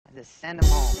to send him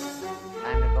home.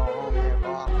 Time to go home there,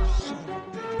 Bob. Son of a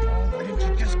bitch, Paul, why didn't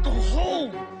you just go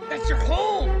home? That's your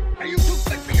home. Are you too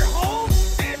good for your home?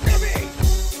 Answer me.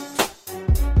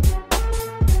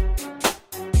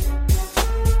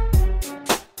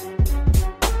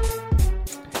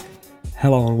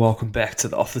 Hello and welcome back to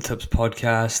the Off the Tips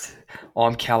podcast.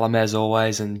 I'm Callum as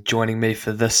always, and joining me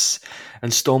for this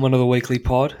installment of the weekly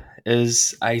pod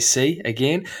is AC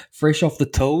again, fresh off the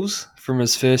tools from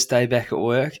his first day back at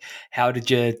work. How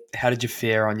did you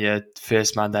fare on your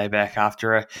first Monday back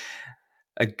after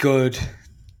a good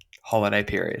holiday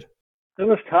period? It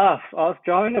was tough. I was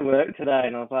driving to work today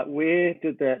and I was like, where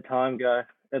did that time go?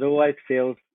 It always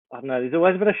feels, I don't know, there's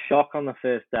always a bit of shock on the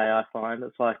first day, I find.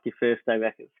 It's like your first day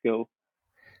back at school.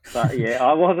 But yeah,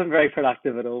 I wasn't very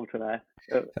productive at all today.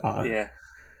 Yeah.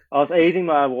 I was easing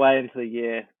my way into the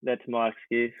year. That's my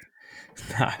excuse.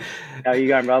 How are you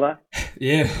going, brother?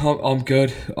 Yeah, I'm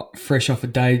good. Fresh off a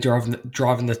day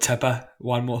driving the tipper.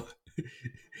 One more.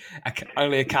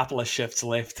 Only a couple of shifts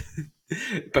left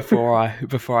before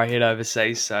I head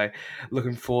overseas. So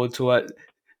looking forward to it.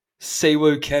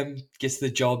 Siwoo Kim gets the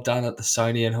job done at the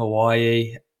Sony in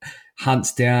Hawaii.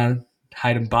 Hunts down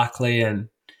Hayden Buckley and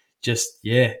just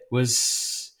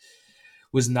was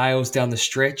nails down the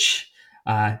stretch.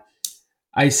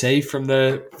 AC from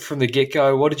the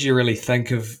get-go, what did you really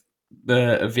think of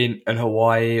the event in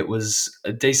Hawaii? It was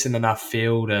a decent enough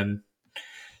field and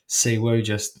Siwoo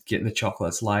just getting the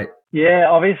chocolates late. Yeah,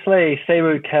 obviously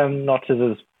Siwoo Kim notches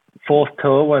his fourth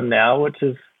tour win now, which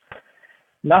is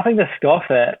nothing to scoff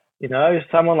at. You know,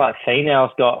 someone like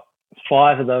Finau's got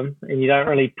 5 of them and you don't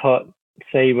really put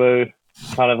Siwoo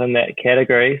kind of in that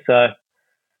category. So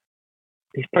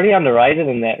he's pretty underrated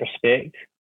in that respect.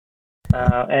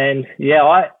 And yeah,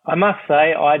 I must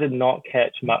say I did not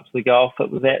catch much of the golf. It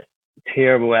was at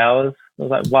terrible hours. It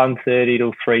was like 1:30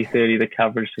 till 3:30 the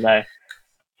coverage today.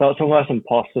 So it's almost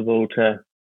impossible to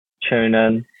tune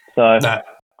in. So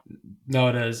no,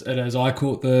 it is. It is. I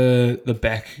caught the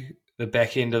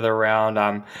back end of the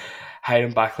round.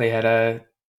 Hayden Buckley had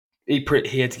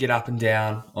he had to get up and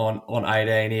down on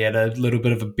 18. He had a little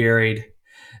bit of a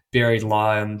buried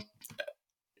lie and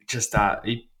just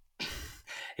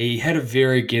he had a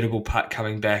very gettable putt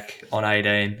coming back on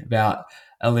 18, about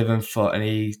 11 foot, and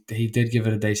he did give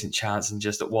it a decent chance, and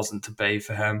just it wasn't to be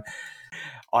for him.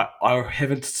 I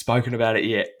haven't spoken about it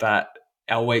yet, but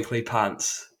our weekly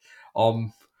punts,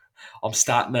 I'm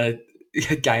starting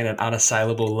to gain an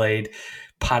unassailable lead.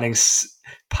 Punting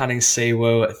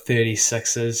Siwoo at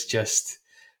 36s, just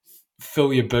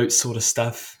fill your boots sort of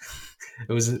stuff.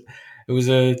 It was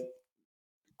a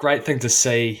great thing to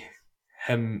see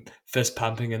him fist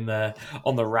pumping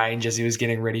on the range as he was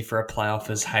getting ready for a playoff,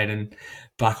 as Hayden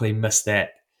Buckley missed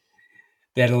that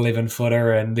 11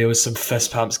 footer, and there was some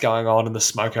fist pumps going on in the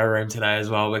smoko room today as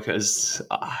well because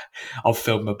I've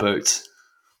filled my boots.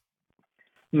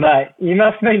 Mate, you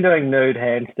must have been doing nude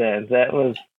handstands. That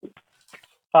was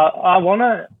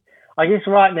I guess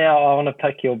right now I want to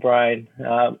pick your brain.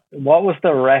 What was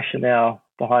the rationale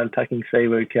behind picking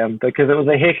Siwoo Kim? Because it was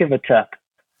a heck of a tip.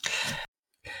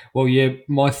 Well, yeah,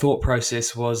 my thought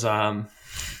process was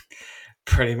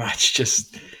pretty much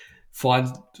just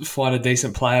find a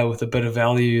decent player with a bit of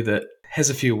value that has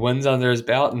a few wins under his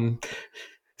belt, and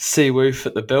Siwoo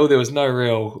fit the bill. There was no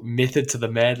real method to the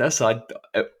madness.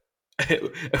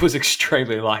 It was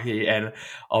extremely lucky, and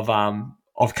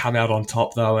I've come out on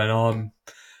top though, and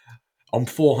I'm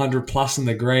 400 plus in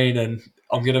the green, and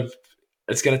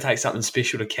it's gonna take something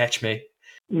special to catch me,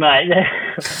 mate.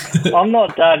 I'm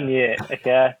not done yet.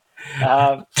 Okay.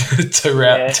 Two.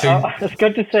 It's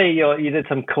good to see you did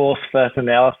some course fit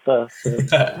analysis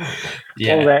and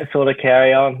all that sort of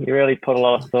carry on. You really put a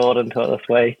lot of thought into it this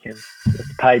week, and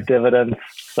it's paid dividends.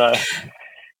 So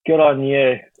good on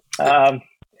you. A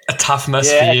tough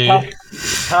miss for you.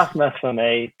 Tough miss for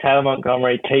me. Taylor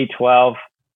Montgomery, T12.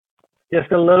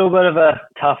 Just a little bit of a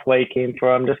tough weekend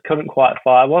for him. Just couldn't quite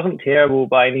fire. Wasn't terrible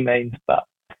by any means, but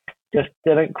just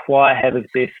didn't quite have his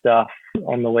best stuff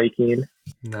on the weekend.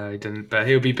 No, he didn't, but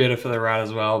he'll be better for the run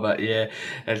as well. But yeah,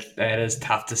 it is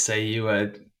tough to see. You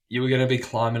were going to be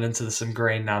climbing into some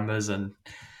green numbers, and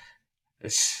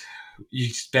you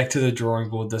back to the drawing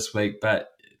board this week. But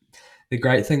the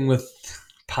great thing with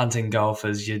punting golf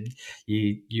is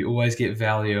you always get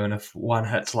value, and if one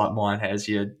hits like mine has,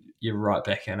 you're right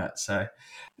back in it. So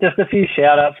just a few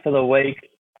shout outs for the week.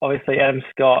 Obviously, Adam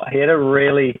Scott, he had a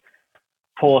really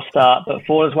poor start, but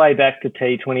fought his way back to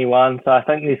T21. So I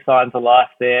think there's signs of life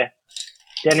there.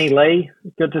 Danny Lee,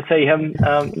 good to see him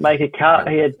make a cut.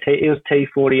 He was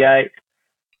T48,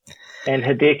 and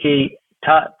Hideki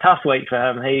tough week for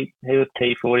him. He was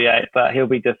T48, but he'll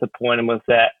be disappointed with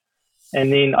that.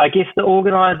 And then I guess the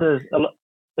organisers,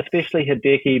 especially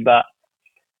Hideki, but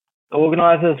the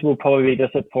organisers will probably be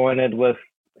disappointed with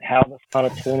how this kind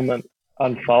of tournament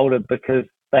unfolded, because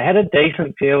they had a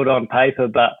decent field on paper,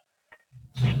 but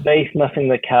Spieth missing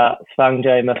the cut,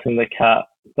 Sungjae missing the cut,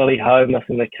 Billy Ho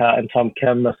missing the cut, and Tom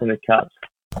Kim missing the cut.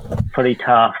 Pretty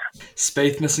tough.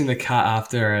 Spieth missing the cut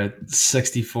after a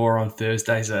 64 on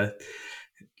Thursday's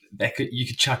you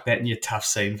could chuck that in your tough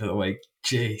scene for the week.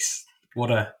 Jeez,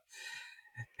 what a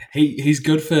he's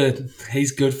good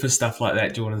for stuff like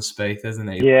that, Jordan Spieth, isn't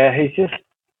he? Yeah,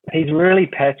 he's really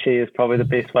patchy is probably the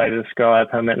best way to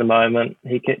describe him at the moment.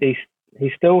 He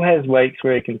still has weeks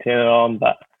where he can turn it on,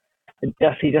 but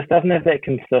he just doesn't have that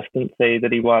consistency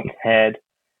that he once had.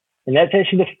 And that's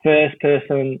actually the first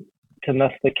person to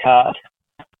miss the cut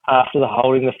after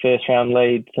holding the first round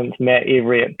lead since Matt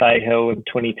Every at Bay Hill in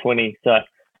 2020. So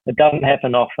it doesn't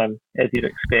happen often, as you'd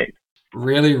expect.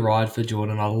 Really ride for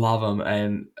Jordan. I love him,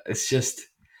 and I just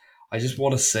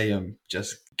want to see him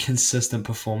just consistent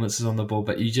performances on the ball.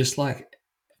 But it's like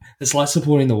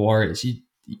supporting the Warriors.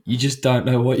 You just don't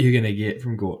know what you're going to get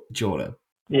from Jordan.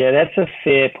 Yeah, that's a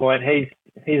fair point.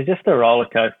 He's just a roller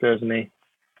coaster, isn't he?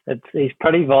 He's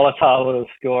pretty volatile with his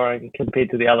scoring compared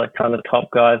to the other kind of top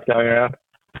guys going around.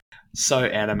 So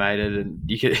animated, and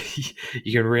you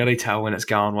can really tell when it's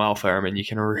going well for him, and you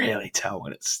can really tell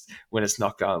when it's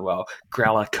not going well.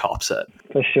 Grella cops it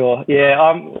for sure. Yeah,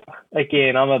 I'm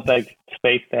a big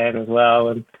Spieth fan as well,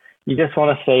 and you just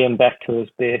want to see him back to his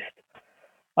best.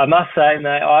 I must say,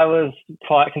 mate, I was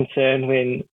quite concerned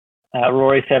when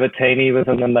Rory Sabatini was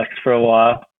in the mix for a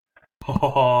while.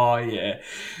 Oh, yeah.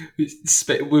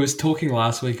 We was talking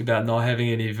last week about not having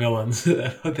any villains.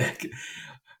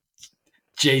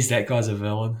 Jeez, that guy's a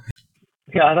villain.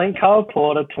 Yeah, I think Cole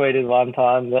Porter tweeted one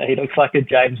time that he looks like a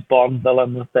James Bond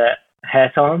villain with that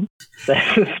hat on.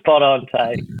 That's a spot on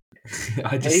take.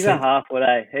 He's a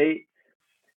halfwit, eh?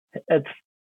 I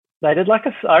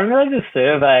remember they did a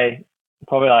survey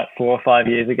probably like 4 or 5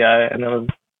 years ago, and there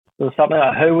was something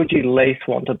like, who would you least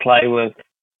want to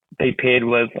be paired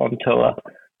with on tour?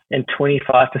 And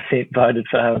 25% voted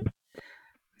for him.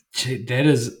 Gee, that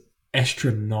is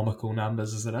astronomical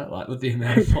numbers, isn't it? Like with the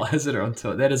amount of players that are on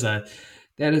tour, that is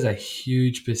a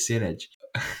huge percentage.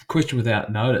 Question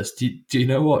without notice. Do you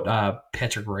know what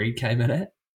Patrick Reed came in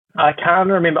at? I can't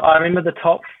remember. I remember the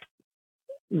top.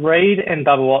 Reed and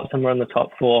Bubba Watson were in the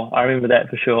top 4. I remember that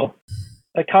for sure.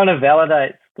 It kind of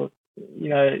validates.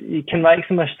 You can make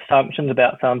some assumptions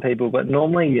about some people, but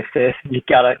normally your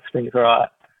gut instinct's right.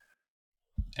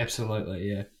 Absolutely,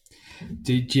 yeah.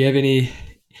 Do you have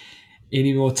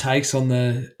any more takes on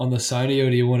the Sony, or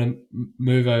do you want to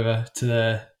move over to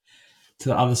the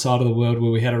other side of the world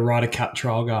where we had a Ryder Cup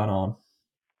trial going on?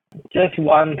 Just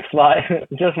one slight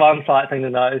thing to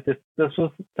note is this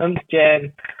was since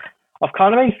Jan. I've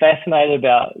kind of been fascinated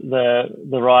about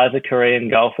the rise of Korean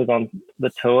golfers on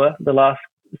the tour the last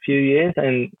few years,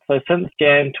 and so since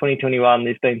Jan 2021,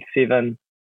 there's been 7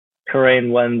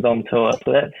 Korean wins on tour.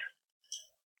 So that's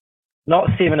not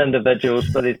 7 individuals,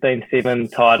 but there's been 7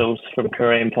 titles from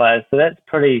Korean players. So that's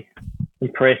pretty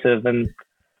impressive, and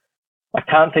I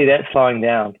can't see that slowing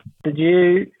down. Did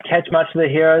you catch much of the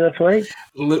Hero this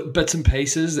week? Bits and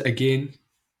pieces. Again,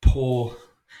 poor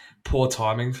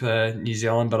timing for New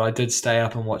Zealand, but I did stay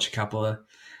up and watch a couple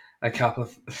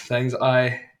of things.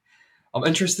 I'm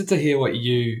interested to hear what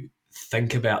you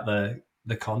think about the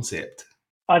concept.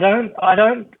 I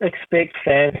don't expect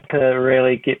fans to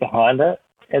really get behind it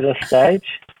at this stage.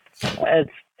 It's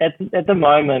at the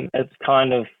moment it's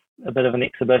kind of a bit of an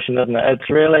exhibition, isn't it? It's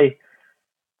really,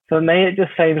 for me, it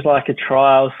just seems like a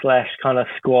trial / kind of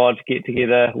squad get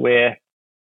together where,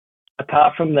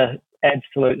 apart from the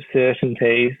absolute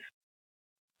certainties,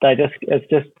 it's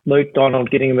just Luke Donald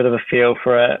getting a bit of a feel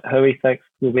for it, who he thinks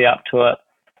will be up to it,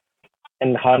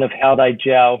 and kind of how they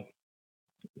gel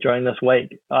during this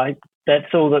week.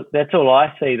 That's all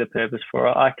I see the purpose for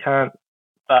it. I can't,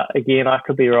 but again, I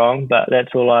could be wrong, but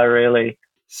that's all I really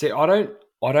see. I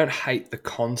don't hate the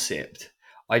concept.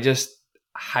 I just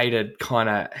hated kind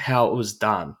of how it was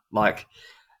done. Like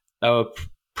they were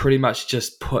pretty much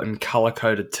just putting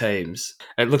color-coded teams.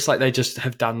 It looks like they just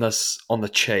have done this on the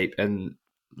cheap and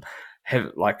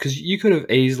have because you could have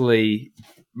easily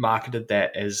marketed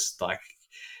that as like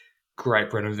Great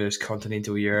Britain versus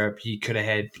Continental Europe. You could have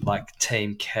had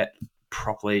team kit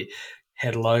properly,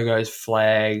 had logos,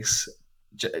 flags.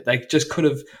 They just could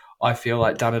have, I feel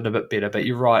like, done it a bit better. But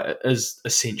you're right, it is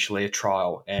essentially a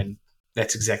trial, and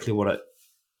that's exactly what it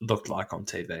looked like on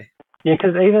TV. Yeah,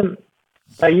 because even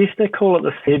they used to call it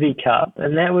the Sevi Cup,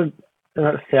 and that would in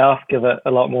itself give it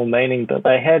a lot more meaning, but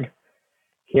they had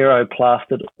Hero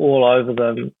plastered all over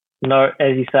them. No,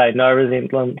 as you say, no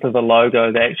resemblance of a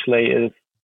logo that actually is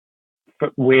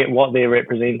what they're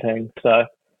representing. So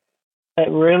it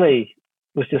really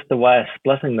was just a way of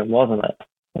splitting them, wasn't it?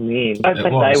 In the end, I don't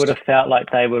think they would have felt like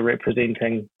they were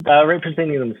representing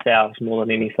themselves more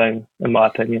than anything, in my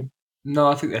opinion. No,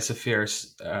 I think that's a fair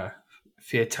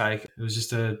take. It was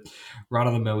just a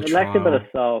run-of-the-mill It trial. lacked a bit of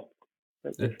soul.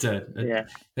 It did. Yeah.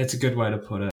 That's a good way to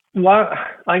put it.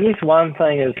 I guess one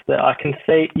thing is that I can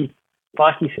see,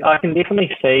 I can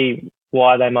definitely see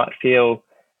why they might feel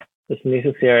it's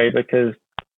necessary, because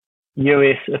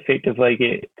US effectively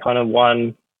get kind of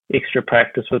one extra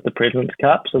practice with the President's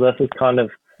Cup. So this is kind of,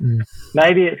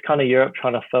 maybe it's kind of Europe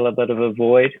trying to fill a bit of a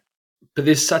void. But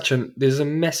there's a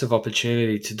massive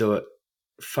opportunity to do it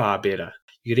far better.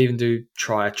 You could even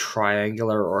try a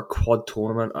triangular or a quad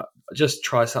tournament. Just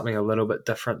try something a little bit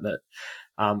different that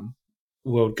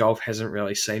World Golf hasn't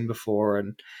really seen before,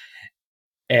 and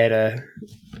add a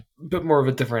bit more of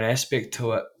a different aspect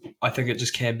to it. I think it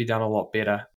just can be done a lot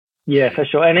better. Yeah, for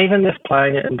sure. And even just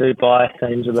playing it in Dubai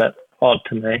seems a bit odd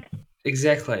to me.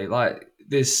 Exactly. Like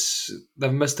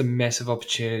they've missed a massive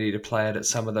opportunity to play it at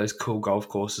some of those cool golf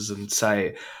courses in,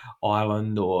 say,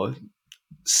 Ireland or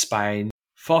Spain.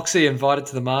 Foxy invited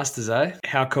to the Masters, eh?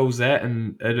 How cool's that?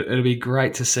 And it'll be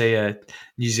great to see a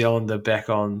New Zealander back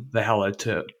on the hallowed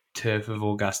turf of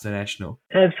Augusta National.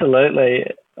 Absolutely.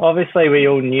 Obviously, we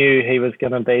all knew he was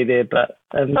going to be there, but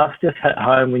it must just hit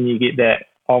home when you get that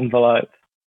envelope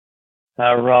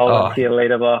roll into your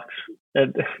letterbox.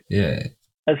 It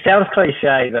sounds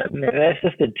cliche, but that's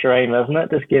just a dream, isn't it?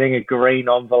 Just getting a green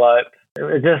envelope.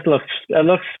 It just looks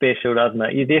special, doesn't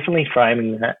it? You're definitely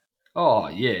framing that. Oh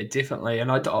yeah, definitely. And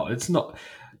it's not.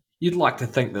 You'd like to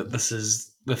think that this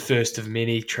is the first of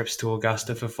many trips to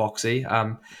Augusta for Foxy.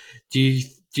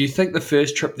 Do you think the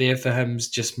first trip there for him's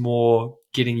just more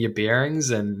getting your bearings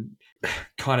and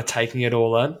kind of taking it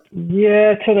all in?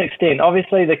 Yeah, to an extent.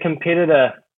 Obviously, the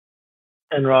competitor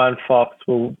in Ryan Fox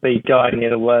will be going there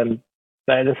to win.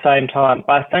 But at the same time,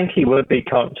 I think he would be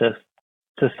conscious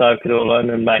to soak it all in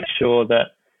and make sure that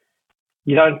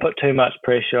you don't put too much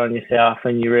pressure on yourself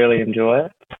and you really enjoy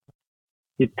it.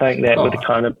 You'd think that would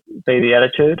kind of be the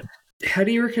attitude. How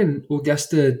do you reckon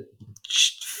Augusta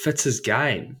fits his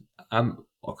game?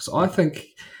 Because I think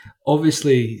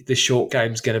obviously the short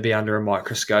game's going to be under a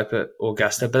microscope at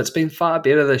Augusta, but it's been far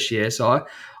better this year. So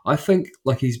I think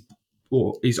like he's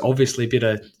obviously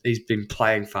better. He's been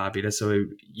playing far better, so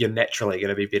you're naturally going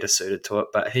to be better suited to it.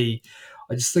 But I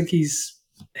just think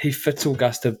he fits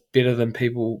Augusta better than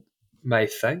people may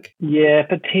think. Yeah,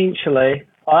 potentially.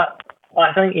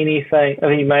 I think anything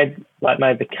if he made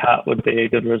the cut would be a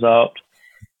good result.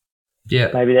 Yeah,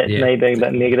 maybe that's me being a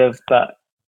bit negative, but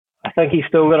I think he's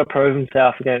still got to prove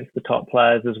himself against the top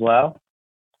players as well.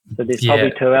 So there's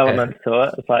probably two elements to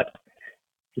it. It's like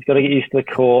he's got to get used to the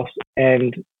course,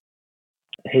 and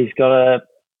he's got to,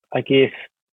 I guess,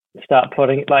 start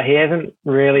putting. Like he hasn't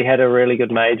really had a really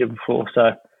good major before,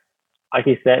 so I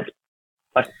guess that's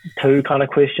like two kind of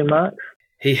question marks.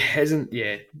 He hasn't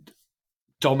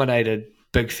dominated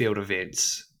big field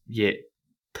events yet,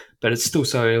 but it's still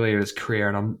so early in his career,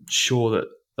 and I'm sure that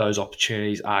those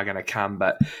opportunities are going to come.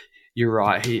 But you're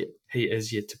right, he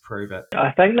is yet to prove it.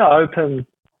 I think the Open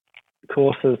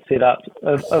courses set up,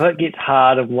 if it gets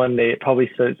hard and windy, it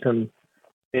probably suits him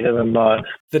better than most.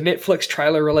 The Netflix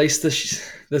trailer released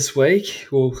this week,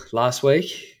 or last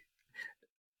week.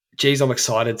 Geez, I'm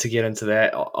excited to get into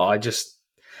that.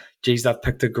 They've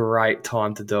picked a great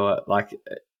time to do it. Like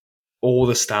all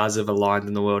the stars have aligned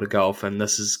in the world of golf, and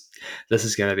this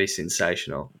is going to be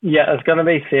sensational. Yeah, it's going to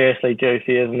be seriously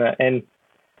juicy, isn't it? And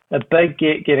a big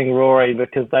getting Rory,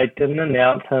 because they didn't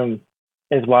announce him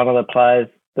as one of the players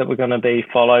that were going to be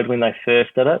followed when they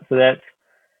first did it. So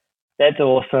that's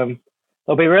awesome.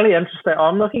 It'll be really interesting.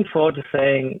 I'm looking forward to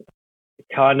seeing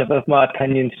kind of if my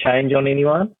opinions change on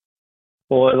anyone,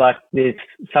 or like there's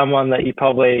someone that you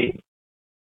probably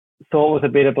thought was a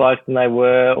better bloke than they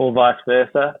were, or vice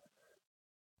versa.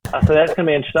 So that's going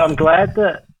to be interesting. I'm glad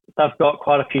that they've got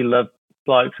quite a few live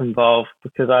blokes involved,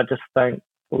 because I just think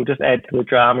we'll just add to the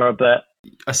drama a bit.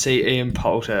 I see Ian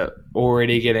Poulter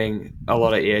already getting a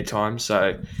lot of airtime,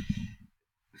 so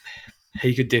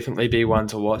he could definitely be one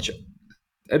to watch.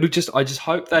 I just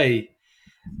hope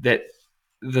that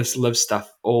this live stuff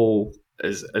all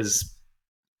is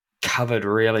covered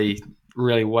really,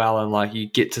 really well, and like you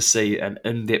get to see an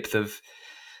in-depth of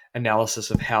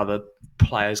analysis of how the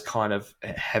players kind of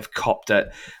have copped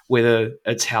it, whether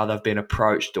it's how they've been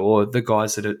approached or the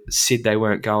guys that said they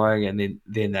weren't going and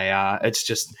then they are. It's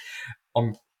just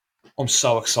I'm I'm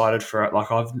so excited for it.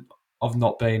 Like I've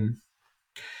not been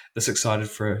this excited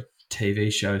for a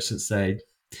TV show since they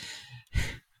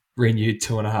renewed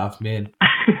 2.5 Men.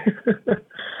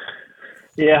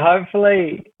 Yeah,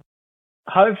 hopefully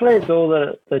it's all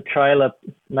the trailer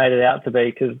made it out to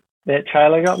be, because that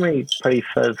trailer got me pretty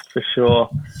fizzed for sure.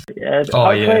 Yeah,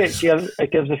 hopefully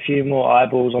it gives a few more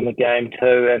eyeballs on the game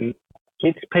too, and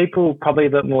gets people probably a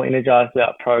bit more energized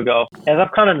about pro golf. As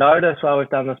I've kind of noticed while we've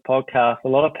done this podcast, a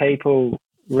lot of people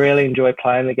really enjoy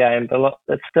playing the game, but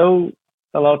it's still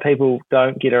a lot of people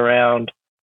don't get around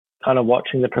kind of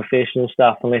watching the professional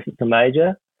stuff unless it's a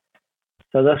major.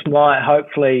 So this might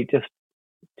hopefully just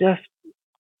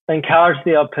encourage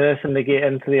the odd person to get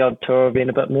into the odd tour event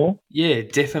a bit more. Yeah,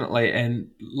 definitely. And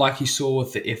like you saw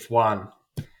with the F1,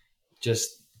 just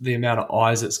the amount of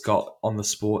eyes it's got on the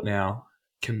sport now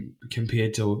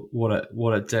compared to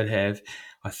what it did have,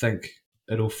 I think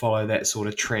it'll follow that sort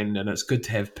of trend, and it's good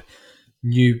to have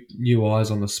new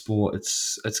eyes on the sport.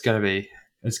 It's gonna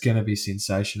be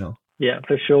sensational. Yeah,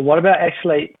 for sure. What about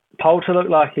actually Poulter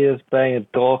looked like he was being a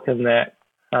dork in that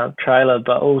trailer,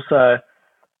 but also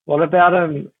what about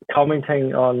him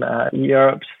commenting on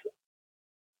Europe's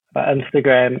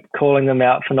Instagram, calling them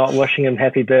out for not wishing him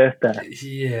happy birthday?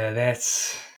 Yeah,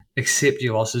 that's accept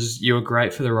your losses. You were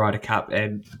great for the Ryder Cup,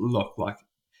 and look, like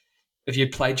if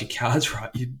you'd played your cards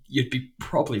right, you'd be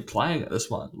probably playing at this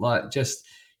one. Like, just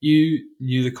you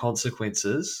knew the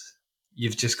consequences.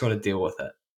 You've just got to deal with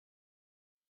it.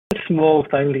 Small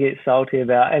thing to get salty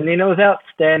about, and then it was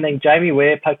outstanding. Jamie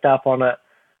Ware picked up on it.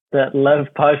 That Liv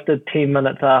posted 10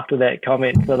 minutes after that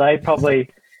comment, so they probably,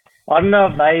 I don't know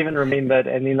if they even remembered,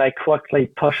 and then they quickly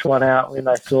pushed one out when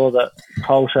they saw that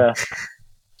Poulter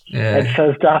had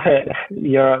fizzed up at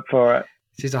Europe for it.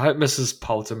 Jeez, I hope Mrs.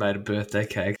 Poulter made a birthday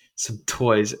cake, some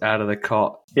toys out of the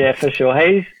cot. Yeah, for sure.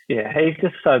 He's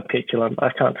just so petulant. I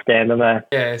can't stand him there.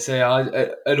 Yeah,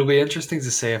 so it'll be interesting to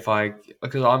see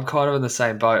because I'm kind of in the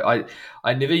same boat.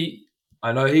 I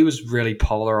know he was really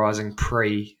polarizing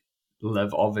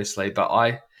pre-Liv, obviously, but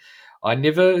I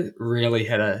never really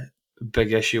had a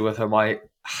big issue with him. I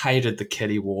hated the kit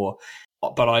he wore,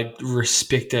 but I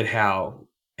respected how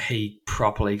he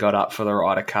properly got up for the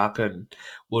Ryder Cup and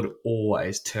would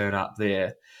always turn up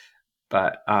there.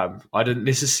 But I didn't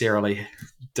necessarily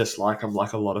dislike him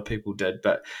like a lot of people did.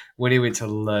 But when he went to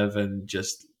Liv and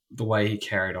just the way he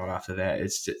carried on after that,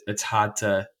 it's hard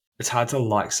to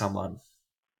like someone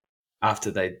after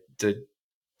they did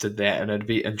that, and it'd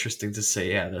be interesting to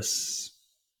see how this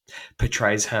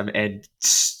portrays him and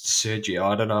Sergio.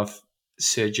 I don't know if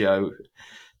Sergio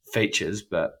features,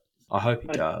 but I hope he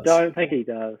does. I don't think he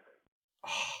does.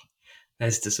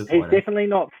 That's disappointing. He's definitely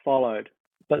not followed,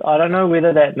 but I don't know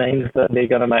whether that means that they're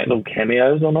going to make little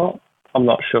cameos or not. I'm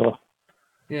not sure.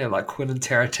 Yeah, like Quentin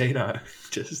Tarantino,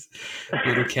 just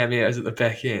little cameos at the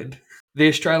back end. The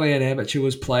Australian Amateur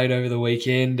was played over the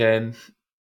weekend, and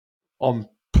I'm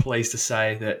pleased to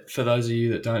say that for those of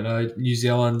you that don't know, New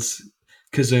Zealand's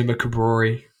Kazuma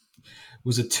Kabori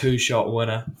was a 2-shot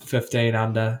winner, 15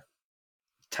 under,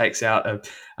 takes out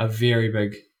a very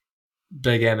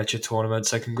big amateur tournament.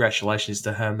 So congratulations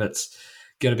to him. It's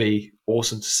going to be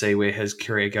awesome to see where his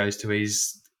career goes to.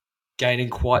 He's gaining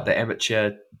quite the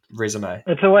amateur resume.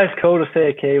 It's always cool to see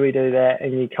a Kiwi do that,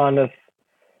 and you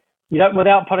don't,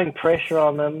 without putting pressure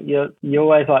on them, you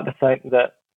always like to think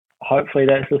that hopefully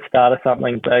that's the start of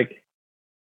something big.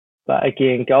 But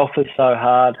again, golf is so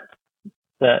hard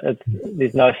that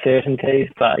there's no certainties.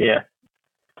 But yeah,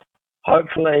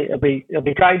 hopefully it'll be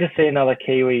great to see another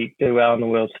Kiwi do well on the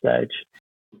world stage.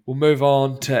 We'll move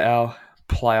on to our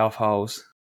playoff holes.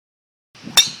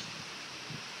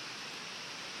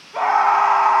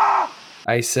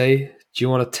 AC, do you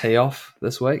want to tee off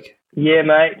this week? Yeah,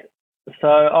 mate. So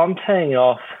I'm teeing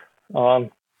off.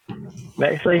 I'm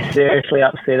actually seriously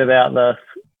upset about this,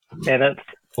 and it's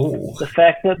the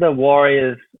fact that the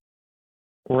Warriors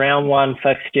round 1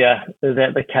 fixture is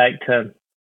at the Cake Tin.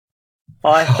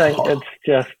 I think it's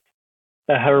just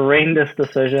a horrendous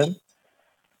decision.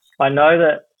 I know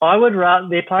that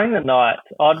they're playing the Knights.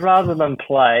 I'd rather them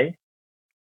play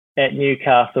at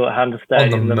Newcastle at Hunter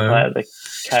Stadium than play at the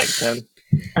Cake Tin.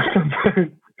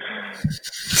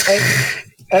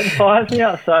 It fires me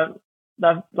out so.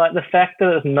 Like the fact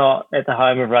that it's not at the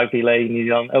home of Rugby League New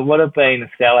Zealand, it would have been a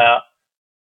sellout.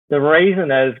 The reason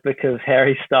is because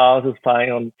Harry Styles is playing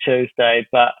on Tuesday,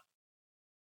 but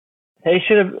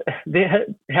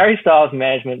Harry Styles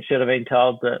management should have been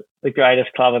told that the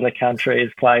greatest club in the country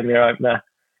is playing their opener,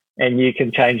 and you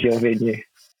can change your venue,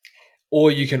 or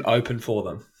you can open for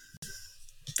them.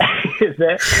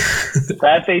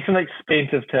 That'd be some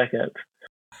expensive tickets.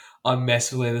 I'm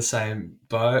massively in the same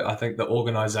boat. I think the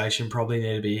organisation probably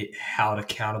need to be held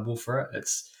accountable for it.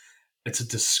 It's a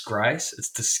disgrace.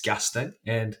 It's disgusting,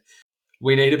 and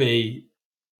we need to be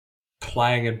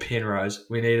playing in Penrose.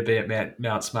 We need to be at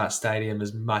Mount Smart Stadium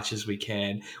as much as we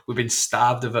can. We've been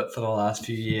starved of it for the last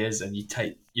few years, and you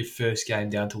take your first game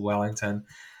down to Wellington.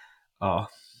 Oh,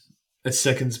 it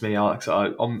sickens me, Alex.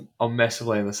 I'm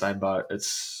massively in the same boat.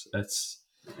 It's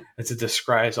a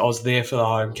disgrace. I was there for the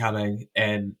homecoming,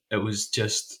 and it was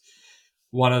just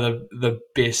one of the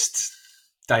best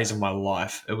days of my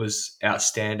life. It was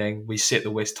outstanding. We set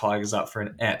the West Tigers up for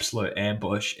an absolute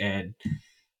ambush, and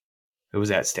it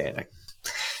was outstanding.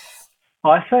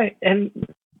 I think, and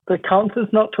the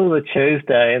concert's not till the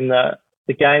Tuesday, and the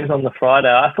game's on the Friday.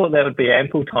 I thought that would be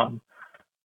ample time.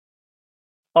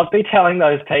 I'd be telling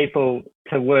those people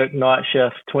to work night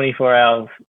shifts 24 hours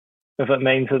if it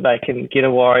means that they can get a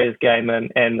Warriors game in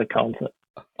and the concert.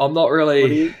 I'm not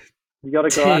really You got a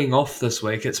guy? teeing off this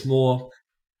week. It's more,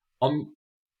 I'm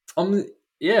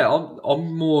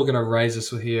more gonna raise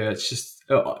this with you. It's just,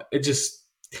 it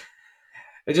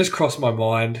just crossed my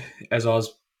mind as I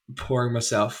was pouring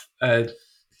myself a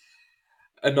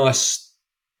nice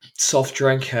soft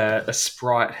drink, a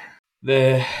Sprite,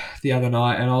 the other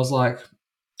night, and I was like,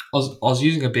 I was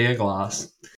using a beer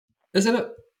glass. Isn't it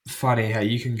funny how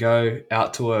you can go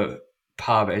out to a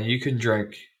pub and you can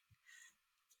drink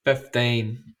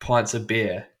 15 pints of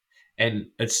beer and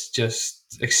it's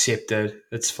just accepted,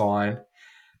 it's fine.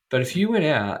 But if you went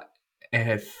out and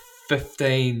had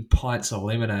 15 pints of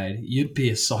lemonade, you'd be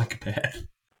a psychopath.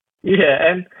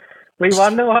 Yeah, and we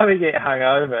wonder why we get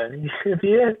hungover.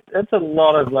 Yeah, it's a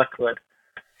lot of liquid.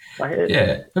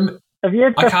 Yeah. If you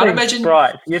had I can't 15 imagine.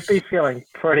 Sprites, you'd be feeling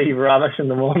pretty rubbish in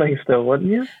the morning still,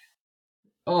 wouldn't you?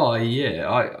 Oh yeah,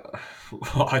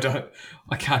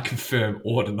 I can't confirm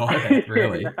or deny that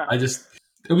really. No.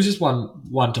 It was just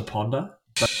one to ponder.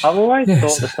 I've always Yeah,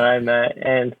 thought the same, mate,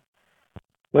 and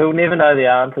we'll never know the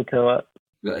answer to it.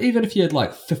 even if you had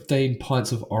like 15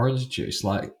 pints of orange juice,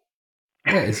 like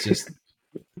that is just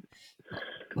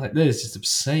like that is just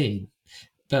obscene.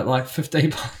 But like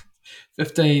 15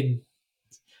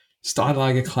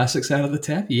 Steinlager classics out of the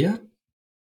tap, yeah.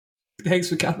 Thanks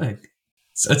for coming.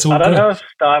 It's all I don't good. know if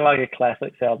Steinlager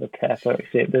Classics out the tap are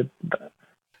accepted, but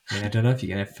Yeah, I don't know if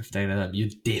you're going to have 15 of them. You're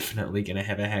definitely going to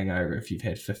have a hangover if you've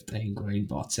had 15 green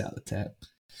bots out the tap.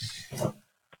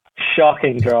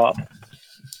 shocking drop.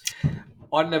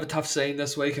 I didn't have a tough scene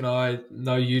this week, and I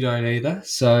know you don't either.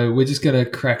 So we're just going to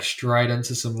crack straight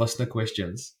into some listener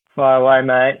questions. Fire away,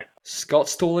 mate. Scott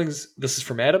Stallings, this is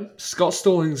from Adam. Scott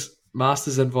Stallings,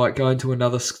 Masters invite going to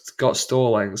another Scott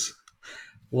Stallings.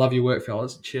 Love your work,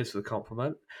 fellas. Cheers for the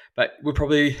compliment. But we're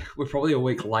probably a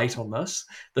week late on this.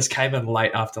 This came in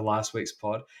late after last week's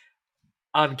pod.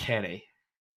 Uncanny.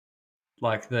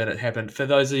 Like that it happened. For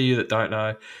those of you that don't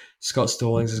know, Scott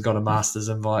Stallings has got a Masters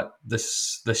invite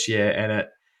this year, and it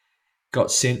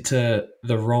got sent to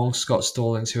the wrong Scott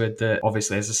Stallings, who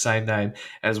obviously has the same name,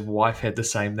 and his wife had the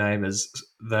same name as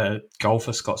the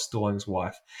golfer Scott Stallings'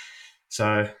 wife.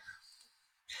 So,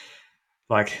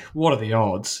 like, what are the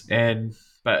odds?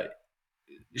 But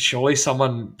surely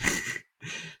someone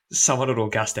at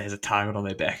Augusta has a target on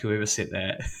their back. Whoever sent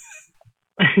that.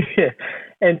 Yeah.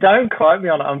 And don't quote me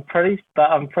on it. I'm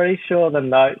pretty sure the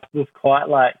note was quite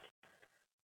like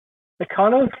the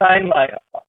kind of saying like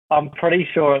I'm pretty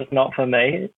sure it's not for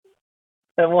me.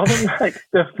 It wasn't like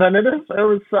definitive. It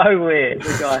was so weird.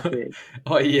 The guy said.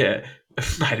 Oh yeah,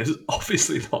 mate. It's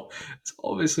obviously not. It's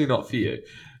obviously not for you.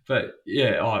 But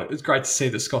yeah, it's great to see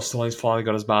that Scott Stallings finally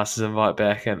got his Masters invite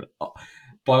back, and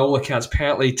by all accounts,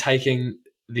 apparently taking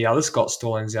the other Scott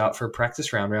Stallings out for a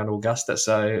practice round around Augusta.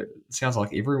 So it sounds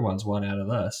like everyone's won out of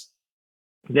this.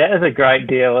 That is a great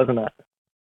deal, isn't it?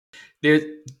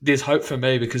 There's hope for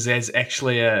me because there's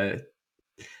actually a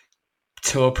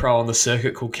tour pro on the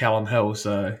circuit called Callum Hill.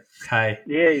 So hey,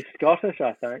 Yeah, he's Scottish,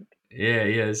 I think. yeah,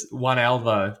 he is 1L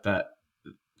though, but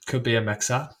could be a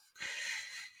mix-up.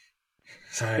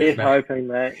 So Here's hoping,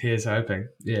 mate. Here's hoping.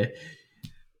 Yeah.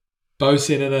 Bo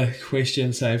sent in a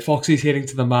question saying Foxy's heading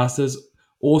to the Masters.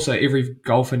 Also, every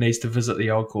golfer needs to visit the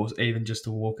old course, even just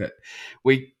to walk it.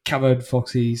 We covered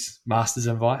Foxy's Masters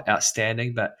invite,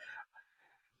 outstanding. But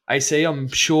AC, I'm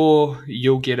sure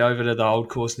you'll get over to the old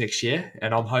course next year,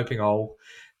 and I'm hoping I'll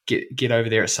get over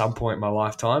there at some point in my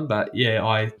lifetime. But yeah,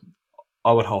 I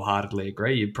would wholeheartedly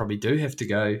agree. You probably do have to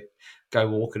go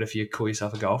walk it if you call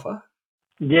yourself a golfer.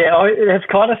 Yeah, it's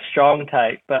quite a strong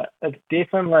take, but it's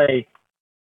definitely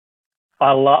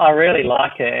I really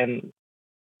like it, and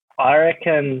I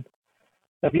reckon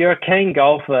if you're a keen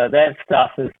golfer, that stuff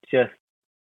is just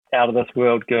out of this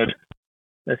world good.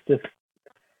 It's just,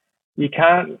 you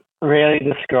can't really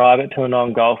describe it to a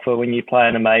non-golfer when you play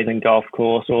an amazing golf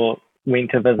course or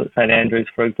went to visit St Andrews,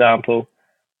 for example.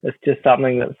 It's just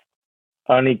something that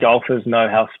only golfers know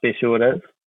how special it is.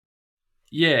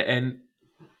 Yeah, and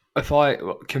if I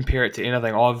compare it to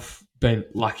anything, I've been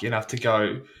lucky enough to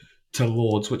go to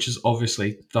Lords, which is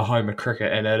obviously the home of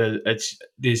cricket, and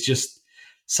there's just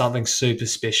something super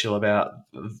special about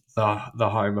the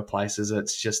home of places.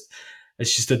 It's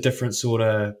just a different sort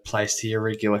of place to your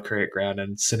regular cricket ground,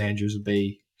 and St Andrews would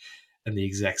be in the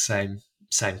exact same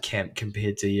camp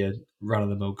compared to your run of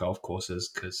the mill golf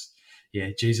courses. Because yeah,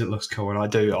 geez, it looks cool,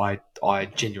 and I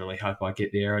genuinely hope I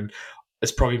get there. And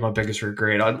it's probably my biggest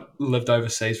regret. I lived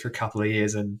overseas for a couple of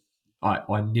years, and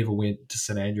I never went to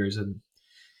St Andrews, and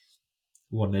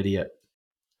what an idiot.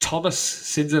 Thomas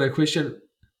sends in a question.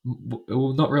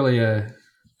 Well, not really a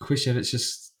question. It's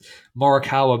just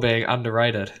Morikawa being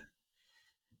underrated.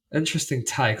 Interesting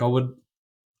take. I would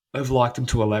have liked him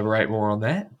to elaborate more on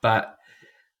that, but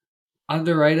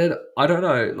underrated. I don't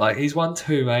know. Like, he's won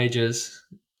 2 majors,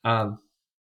 and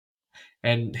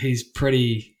he's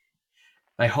pretty.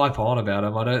 They hype on about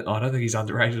him. I don't think he's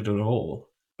underrated at all.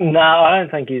 No, I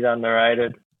don't think he's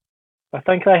underrated. I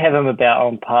think they have him about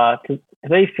on par. To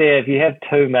be fair, if you have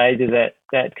 2 majors at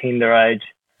that tender age,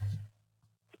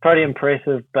 it's pretty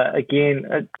impressive. But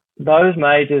again, those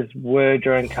majors were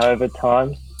during COVID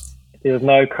times. There was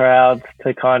no crowds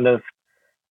to kind of.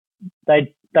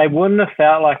 They wouldn't have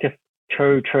felt like a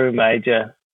true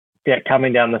major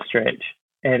coming down the stretch.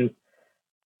 And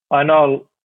I know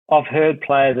I've heard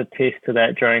players attest to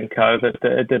that during COVID,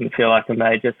 that it didn't feel like a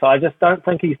major. So I just don't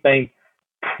think he's been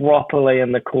properly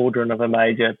in the cauldron of a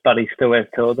major, but he still has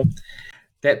 2 of them.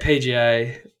 That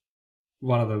PGA,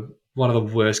 one of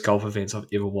the worst golf events I've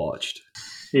ever watched.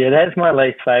 Yeah, that's my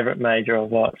least favourite major I've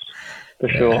watched, for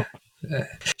sure.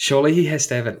 Surely he has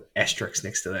to have an asterisk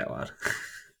next to that one.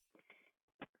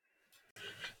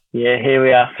 Yeah, here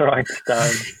we are throwing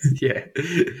stones.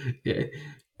 yeah.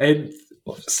 And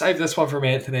save this one from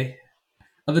Anthony.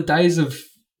 Are the days of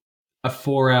a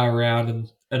 4-hour round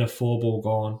and a 4-ball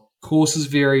gone? Course is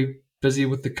very busy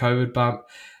with the COVID bump.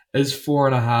 Is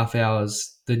 4.5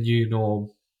 hours the new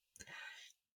norm?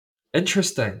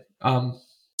 Interesting. I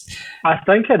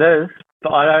think it is,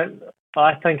 but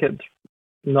I think it's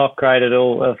not great at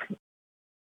all if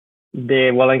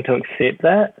they're willing to accept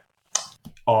that.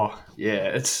 Oh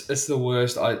yeah, it's the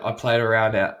worst. I played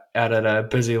around out at a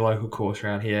busy local course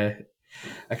around here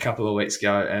a couple of weeks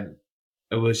ago, and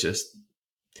it was just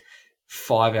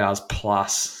 5 hours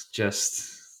plus,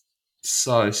 just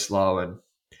so slow,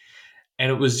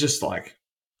 and it was just like,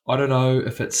 I don't know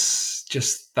if it's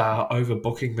just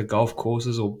overbooking the golf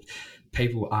courses or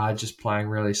people are just playing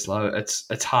really slow.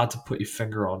 It's hard to put your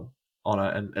finger on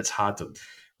it, and it's hard to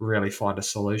really find a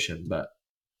solution. But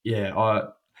yeah,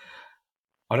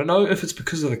 I don't know if it's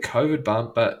because of the COVID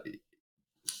bump, but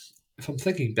if I'm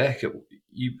thinking back,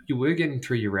 you were getting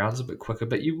through your rounds a bit quicker,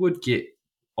 but you would get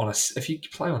if you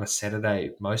play on a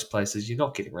Saturday, most places you're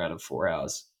not getting around in 4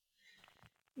 hours.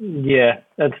 Yeah,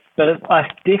 I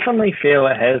definitely feel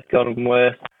it has gotten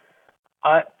worse.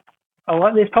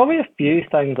 There's probably a few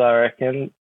things I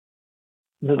reckon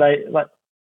that they like.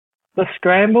 The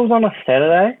scrambles on a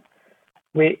Saturday,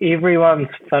 where everyone's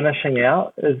finishing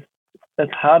out,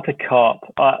 it's hard to cop.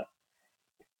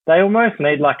 They almost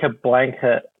need like a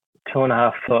blanket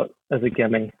 2.5 foot as a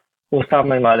gimme or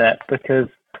something like that, because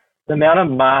the amount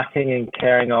of marking and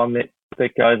carrying on that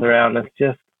goes around is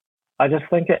just, I just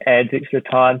think it adds extra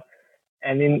time.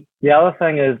 And then the other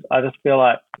thing is, I just feel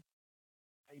like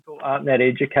people aren't that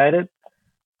educated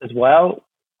as well.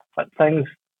 Like things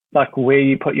like where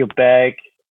you put your bag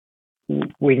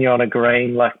when you're on a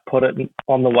green, like put it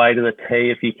on the way to the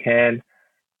tee if you can,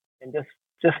 and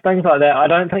just things like that. I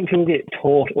don't think people get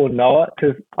taught or know it,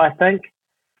 because I think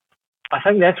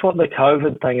that's what the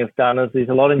COVID thing has done, is there's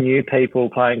a lot of new people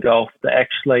playing golf that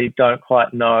actually don't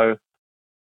quite know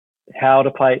how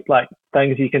to play, like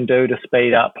things you can do to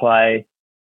speed up play,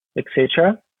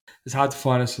 etc. It's hard to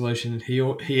find a solution. He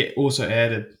also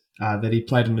added that he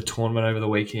played in a tournament over the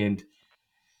weekend,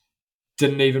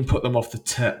 didn't even put them off the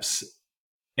tips,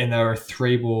 and they were a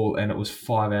 3-ball, and it was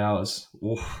 5 hours.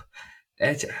 Oof.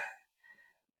 I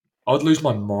would lose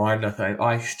my mind, I think.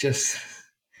 I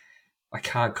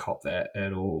can't cop that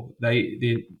at all.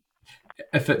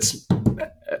 If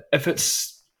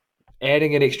it's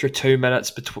adding an extra 2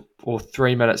 minutes or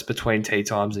 3 minutes between tee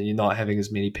times, and you're not having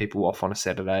as many people off on a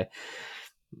Saturday,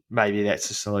 maybe that's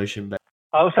a solution. But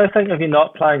I also think if you're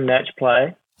not playing match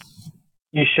play,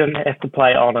 you shouldn't have to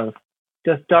play honours.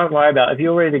 Just don't worry about it. If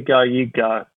you're ready to go, you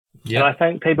go. Yeah. And I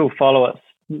think people follow it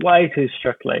way too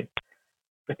strictly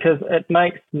because it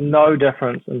makes no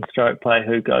difference in stroke play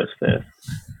who goes first.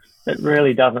 It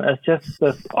really doesn't. It's just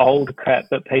this old crap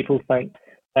that people think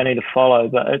they need to follow,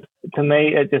 but to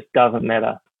me, it just doesn't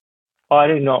matter. I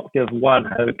do not give one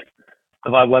hoot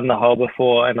if I win the hole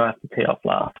before and I have to tee off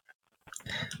last.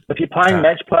 If you're playing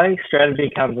match play,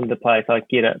 strategy comes into play, so I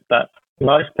get it. But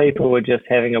most people were just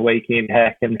having a weekend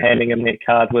hack and handing them their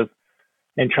card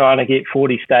and trying to get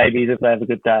 40 stabies if they have a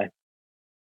good day.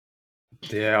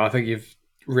 Yeah, I think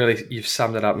you've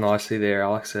summed it up nicely there,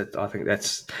 Alex. I think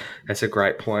that's a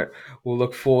great point. We'll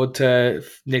look forward to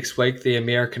next week, the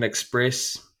American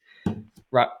Express.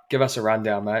 Give us a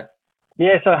rundown, mate.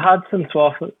 Yeah, so Hudson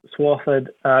Swafford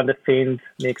defends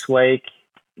next week.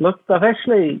 Look, they've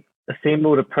actually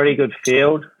assembled a pretty good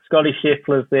field. Scotty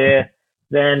Scheffler's there,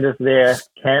 Vander's there,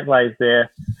 Cantlay's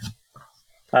there,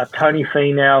 Tony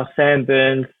Finau, Sam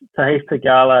Burns, Tahith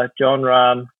Tagala, John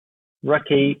Rahm,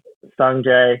 Ricky,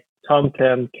 Sungjae, Tom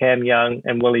Kim, Cam Young,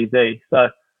 and Willie Z. So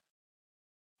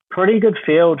pretty good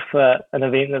field for an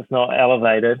event that's not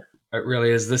elevated. It really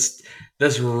is.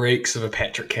 This reeks of a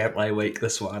Patrick Cantlay week,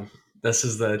 this one. This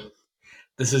is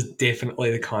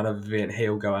definitely the kind of event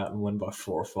he'll go out and win by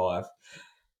 4 or 5.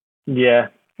 Yeah.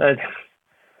 I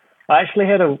actually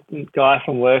had a guy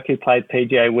from work who played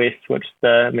PGA West, which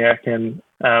the American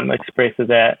Express is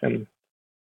at, and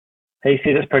he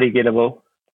said it's pretty gettable.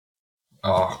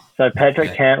 Oh, so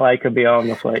Patrick Cantlay could be on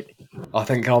this week. I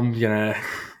think I'm gonna.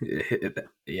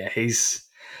 Yeah, he's.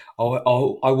 I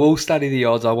will study the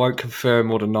odds. I won't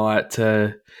confirm or deny it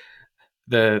to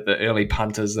the early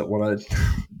punters that want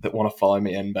to follow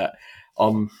me in, but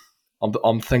I'm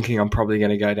thinking I'm probably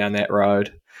going to go down that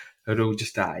road. It'll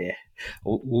just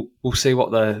we'll see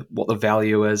what the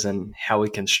value is and how we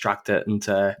construct it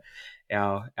into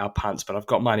our punts. But I've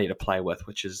got money to play with,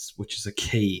 which is a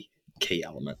key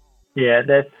element. Yeah,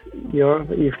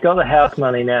 you've got the house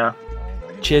money now.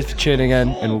 Cheers for tuning in,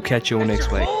 and we'll catch you all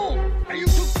next week. Are you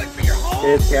too quick for your home?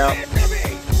 Cheers, Cal.